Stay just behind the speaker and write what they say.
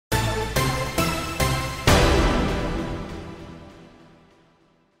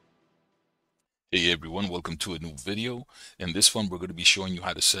Hey everyone, welcome to a new video. In this one, we're going to be showing you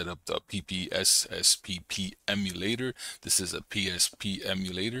how to set up the PPSSPP emulator. This is a PSP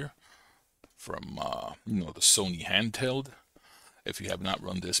emulator from the Sony handheld. If you have not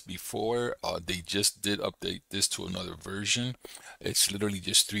run this before, they just did update this to another version. It's literally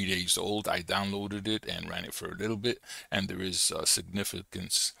just 3 days old. I downloaded it and ran it for a little bit, and there is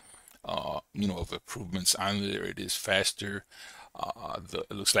significance of improvements on there. It is faster.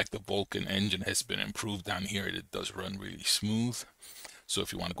 It looks like the Vulkan engine has been improved down here. It does run really smooth. So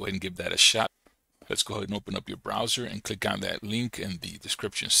if you want to go ahead and give that a shot, let's go ahead and open up your browser and click on that link in the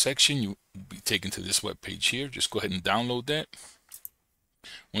description section. You'll be taken to this web page here. Just go ahead and download that.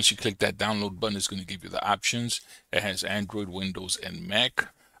 Once you click that download button, it's going to give you the options. It has Android, Windows, and Mac.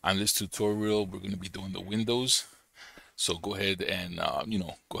 On this tutorial, we're going to be doing the Windows. So go ahead and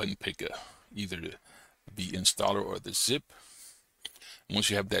go ahead and pick either the installer or the zip. Once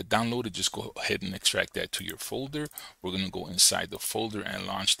you have that downloaded, just go ahead and extract that to your folder. We're going to go inside the folder and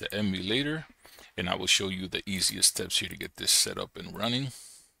launch the emulator, and I will show you the easiest steps here to get this set up and running.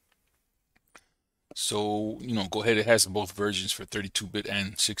 So go ahead. It has both versions for 32-bit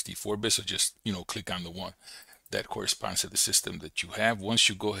and 64-bit, so just click on the one that corresponds to the system that you have. Once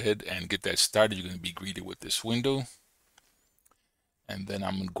you go ahead and get that started, you're going to be greeted with this window. And then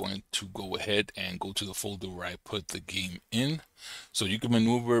I'm going to go ahead and go to the folder where I put the game in. So you can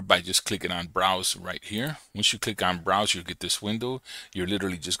maneuver by just clicking on browse right here. Once you click on browse, you'll get this window. You're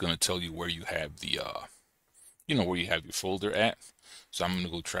literally just going to tell you where you have the where you have your folder at. So I'm going to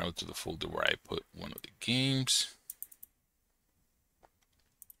go travel to the folder where I put one of the games.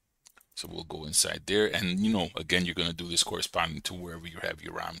 So we'll go inside there, and again, you're going to do this corresponding to wherever you have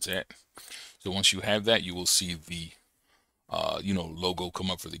your ROMs at. So once you have that, you will see the logo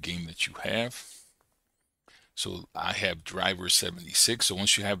come up for the game that you have. So I have driver 76. So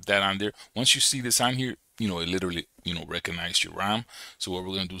once you have that on there, once you see this on here, it literally, recognize your ROM. So what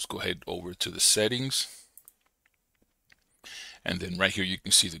we're going to do is go ahead over to the settings. And then right here, you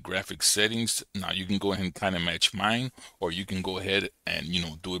can see the graphics settings. Now you can go ahead and kind of match mine, or you can go ahead and,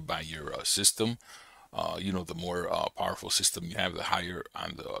 do it by your system. The more powerful system you have, the higher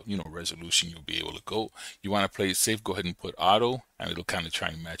on the resolution you'll be able to go. You want to play it safe, go ahead and put auto, and it'll kind of try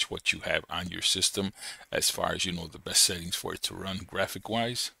and match what you have on your system as far as the best settings for it to run graphic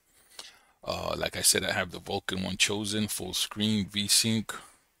wise. Like I said, I have the Vulkan one chosen, full screen, VSync.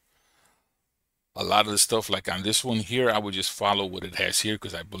 A lot of the stuff like on this one here, I would just follow what it has here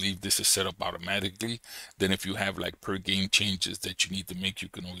because I believe this is set up automatically. Then if you have like per game changes that you need to make, you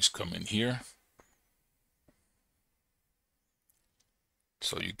can always come in here.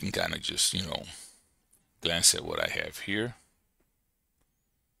 So you can kind of just, glance at what I have here.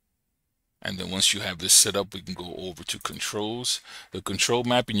 And then once you have this set up, we can go over to controls. The control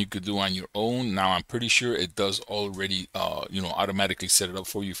mapping you could do on your own. Now I'm pretty sure it does already, automatically set it up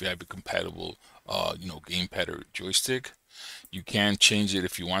for you if you have a compatible, gamepad or joystick. You can change it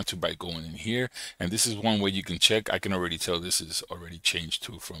if you want to by going in here. And this is one way you can check. I can already tell this is already changed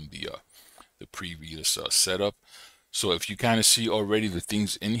too from the previous setup. So if you kind of see already the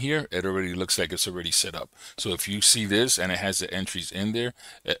things in here, it already looks like it's already set up. So if you see this and it has the entries in there,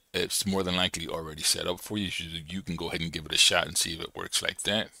 it's more than likely already set up for you. You can go ahead and give it a shot and see if it works like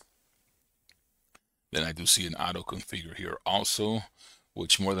that. Then I do see an auto configure here also,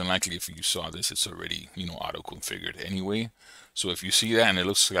 which more than likely if you saw this, it's already, auto configured anyway. So if you see that and it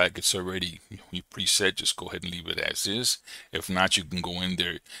looks like it's already preset, just go ahead and leave it as is. If not, you can go in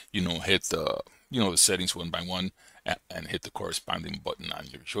there, hit the, the settings one by one and hit the corresponding button on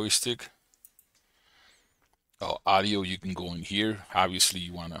your joystick. Audio, you can go in here. Obviously,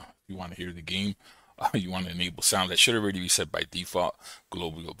 you wanna hear the game. You want to enable sound. That should already be set by default.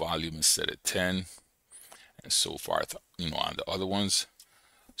 Global volume is set at 10, and so forth. On the other ones.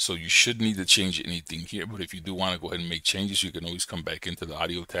 So you should need to change anything here. But if you do want to go ahead and make changes, you can always come back into the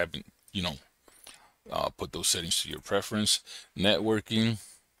audio tab and put those settings to your preference. Networking.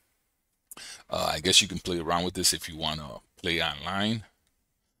 I guess you can play around with this if you want to play online.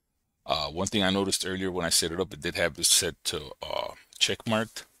 One thing I noticed earlier when I set it up, it did have this set to check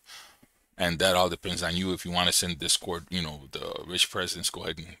marked, and that all depends on you. If you want to send Discord, the rich presence, go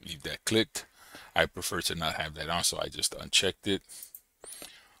ahead and leave that clicked. I prefer to not have that on, so I just unchecked it.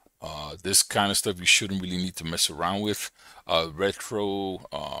 This kind of stuff you shouldn't really need to mess around with. Retro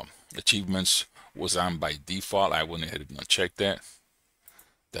achievements was on by default. I went ahead and unchecked that.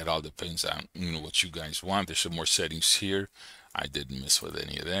 That all depends on what you guys want. There's some more settings here. I didn't mess with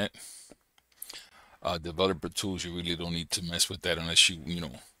any of that. Developer tools, you really don't need to mess with that unless you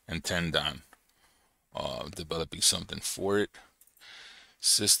intend on developing something for it.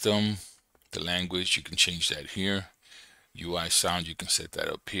 System, The language, you can change that here. UI sound, you can set that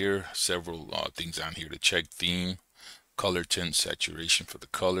up here. Several things on here to check. Theme, color tint, saturation for the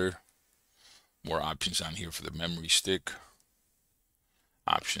color. More options on here for the memory stick.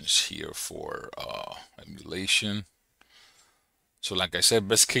 Options here for emulation. So like I said,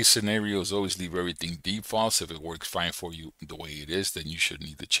 best case scenario is always leave everything default. So if it works fine for you the way it is, then you shouldn't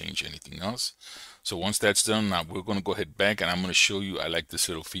need to change anything else. So once that's done, now we're going to go ahead back and I'm going to show you, I like this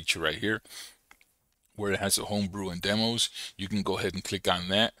little feature right here where it has a homebrew and demos. You can go ahead and click on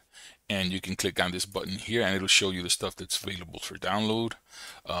that, and you can click on this button here and it'll show you the stuff that's available for download.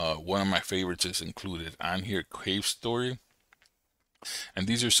 One of my favorites is included on here, Cave Story. And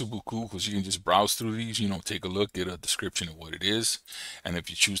these are super cool because you can just browse through these, you know, take a look, get a description of what it is. And if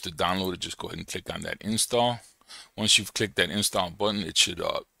you choose to download it, just go ahead and click on that install. Once you've clicked that install button, it should,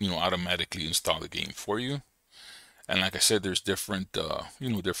 you know, automatically install the game for you. And like I said, there's different,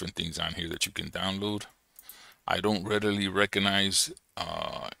 you know, different things on here that you can download. I don't readily recognize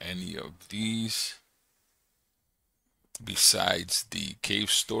any of these besides the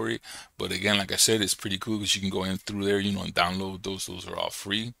Cave Story, but again, like I said, it's pretty cool because you can go in through there, you know, and download those. Those are all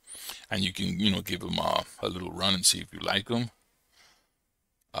free, and you can, you know, give them a little run and see if you like them.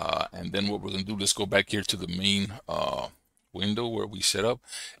 And then what we're gonna do, let's go back here to the main window where we set up,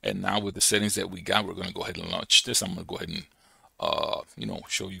 and now with the settings that we got, we're gonna go ahead and launch this. I'm gonna go ahead and you know,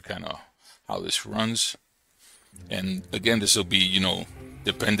 show you kind of how this runs. And again, this will be, you know,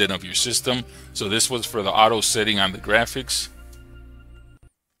 dependent of your system. So this was for the auto setting on the graphics.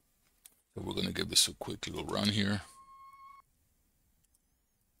 So we're going to give this a quick little run here.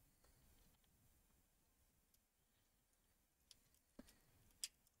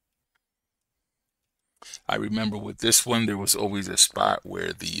 I remember with this one, there was always a spot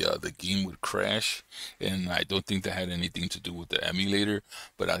where the game would crash, and I don't think that had anything to do with the emulator,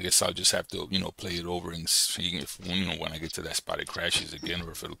 but I guess I'll just have to, you know, play it over and see if, you know, when I get to that spot it crashes again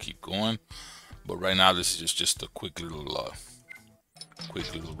or if it'll keep going. But right now, this is just a quick little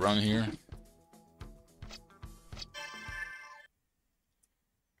run here.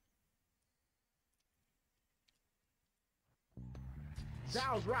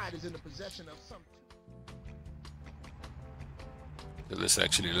 Zal's ride is in the possession of some. So this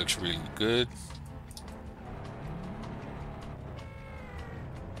actually looks really good.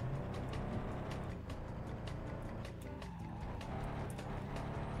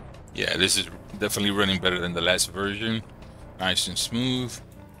 Yeah, this is definitely running better than the last version. Nice and smooth.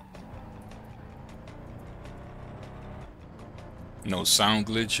 No sound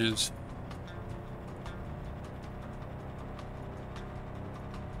glitches.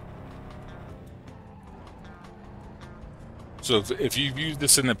 So if you've used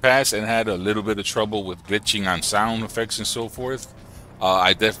this in the past and had a little bit of trouble with glitching on sound effects and so forth,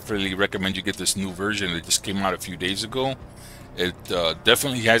 I definitely recommend you get this new version. It just came out a few days ago. It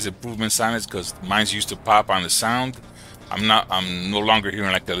definitely has improvements on it because mine's used to pop on the sound. I'm no longer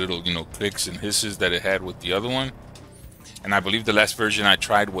hearing like the little, you know, clicks and hisses that it had with the other one. And I believe the last version I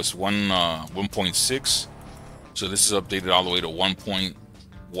tried was 1.6. So this is updated all the way to 1.17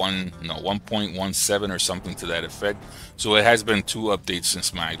 or something to that effect. So it has been 2 updates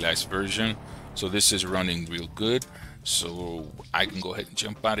since my last version. So this is running real good. So I can go ahead and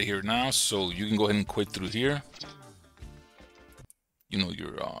jump out of here now. So you can go ahead and quit through here. You know,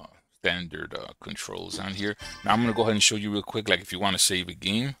 your standard controls on here. Now I'm going to go ahead and show you real quick, like if you want to save a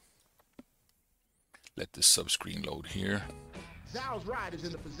game. Let this sub-screen load here. Zal's ride is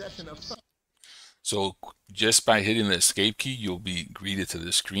in the possession of some. So just by hitting the escape key, you'll be greeted to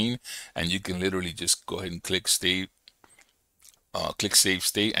the screen, and you can literally just go ahead and click save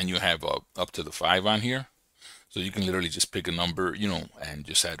state, and you have up to the 5 on here. So you can literally just pick a number, you know, and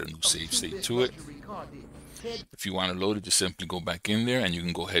just add a new save state to it. If you want to load it, just simply go back in there, and you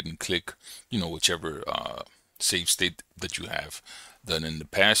can go ahead and click, you know, whichever save state that you have done in the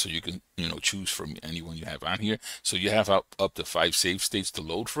past. So you can, you know, choose from anyone you have on here. So you have up to 5 save states to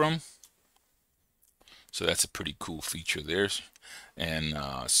load from. So that's a pretty cool feature there. And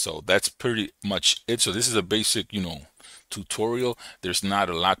so that's pretty much it. So this is a basic, you know, tutorial. There's not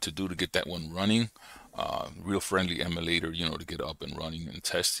a lot to do to get that one running. Real friendly emulator, you know, to get up and running and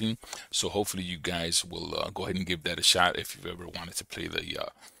testing. So hopefully you guys will go ahead and give that a shot if you've ever wanted to play the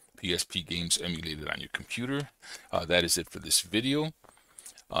PSP games emulated on your computer. That is it for this video.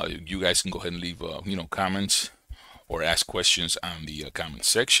 You guys can go ahead and leave you know, comments or ask questions on the comment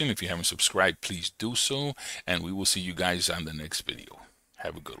section. If you haven't subscribed, please do so, and we will see you guys on the next video.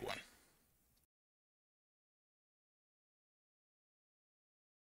 Have a good one.